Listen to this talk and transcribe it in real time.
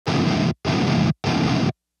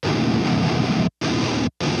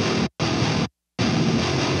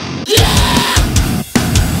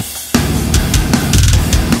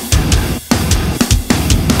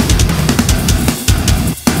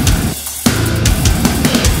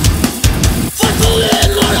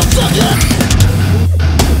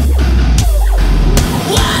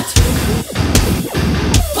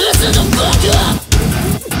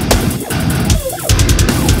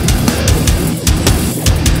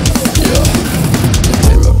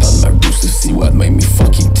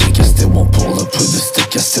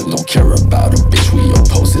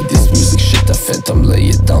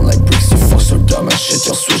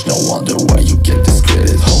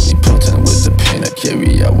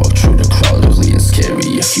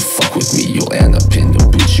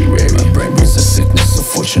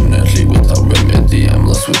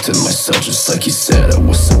myself just like you said I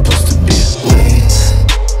was supposed to be.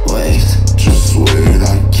 Wait, just wait,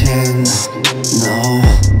 I can no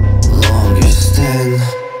longer stand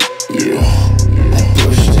you. I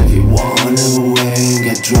pushed everyone away and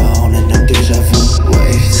got drowned in a deja vu.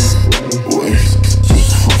 Wait,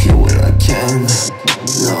 just fucking wait, I can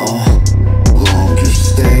no longer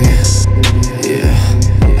stay. Yeah,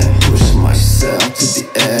 I push myself to the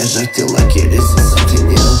edge, acting like it isn't something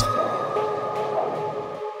new.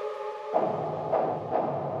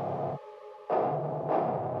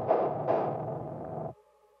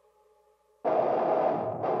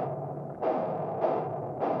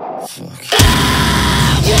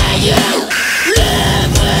 How can you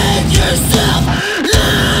live with yourself?